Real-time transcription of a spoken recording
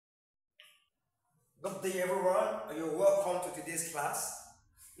Good day everyone, you're welcome to today's class.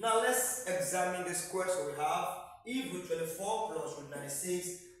 Now let's examine this question we have. If root 24 plus root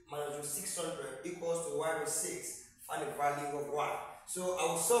 96 minus root 600 equals to y root 6, find the value of y. So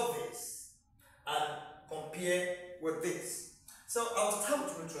I will solve this and compare with this. So I'll start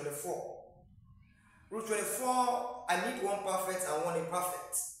with root 24. Root 24, I need one perfect and one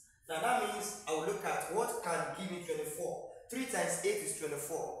imperfect. Now that means I will look at what can give me 24. 3 times 8 is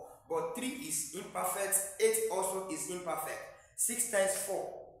 24. But 3 is imperfect, 8 also is imperfect. 6 times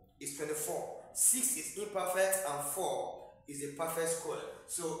 4 is 24. 6 is imperfect and 4 is a perfect square.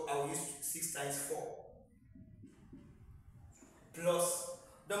 So I will use 6 times 4. Plus,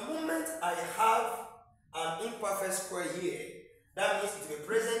 the moment I have an imperfect square here, that means it will be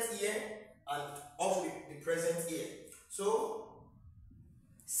present here and also be present here. So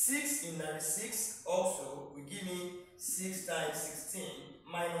 6 in 96 also will give me 6 times 16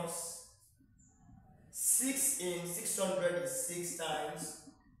 minus 6 in 600 is 6 times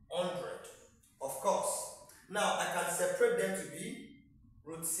 100. Of course. Now I can separate them to be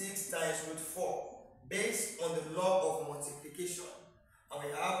root 6 times root 4 based on the law of multiplication. And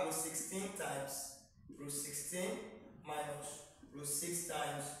we have root 16 times root 16 minus root 6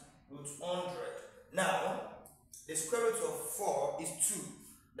 times root 100. Now the square root of 4 is 2.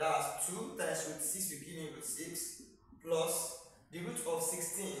 That's 2 times root 6 will give me root 6 plus the root of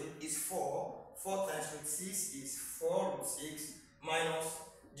 16 is 4. 4 times root 6 is 4 root 6 minus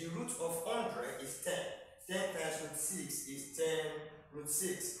the root of 100 is 10. 10 times root 6 is 10 root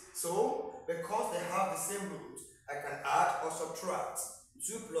 6. So, because they have the same root, I can add or subtract.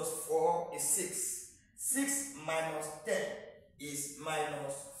 2 plus 4 is 6. 6 minus 10 is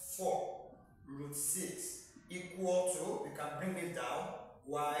minus 4 root 6 equal to, we can bring it down,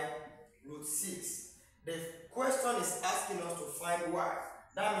 y root 6. The question is asking us to find y.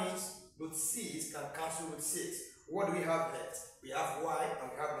 That means root 6 can cancel root 6. What do we have left? We have y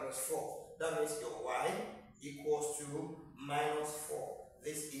and we have minus 4. That means your y equals to minus 4.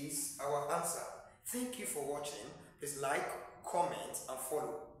 This is our answer. Thank you for watching. Please like, comment and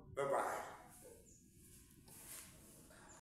follow. Bye-bye.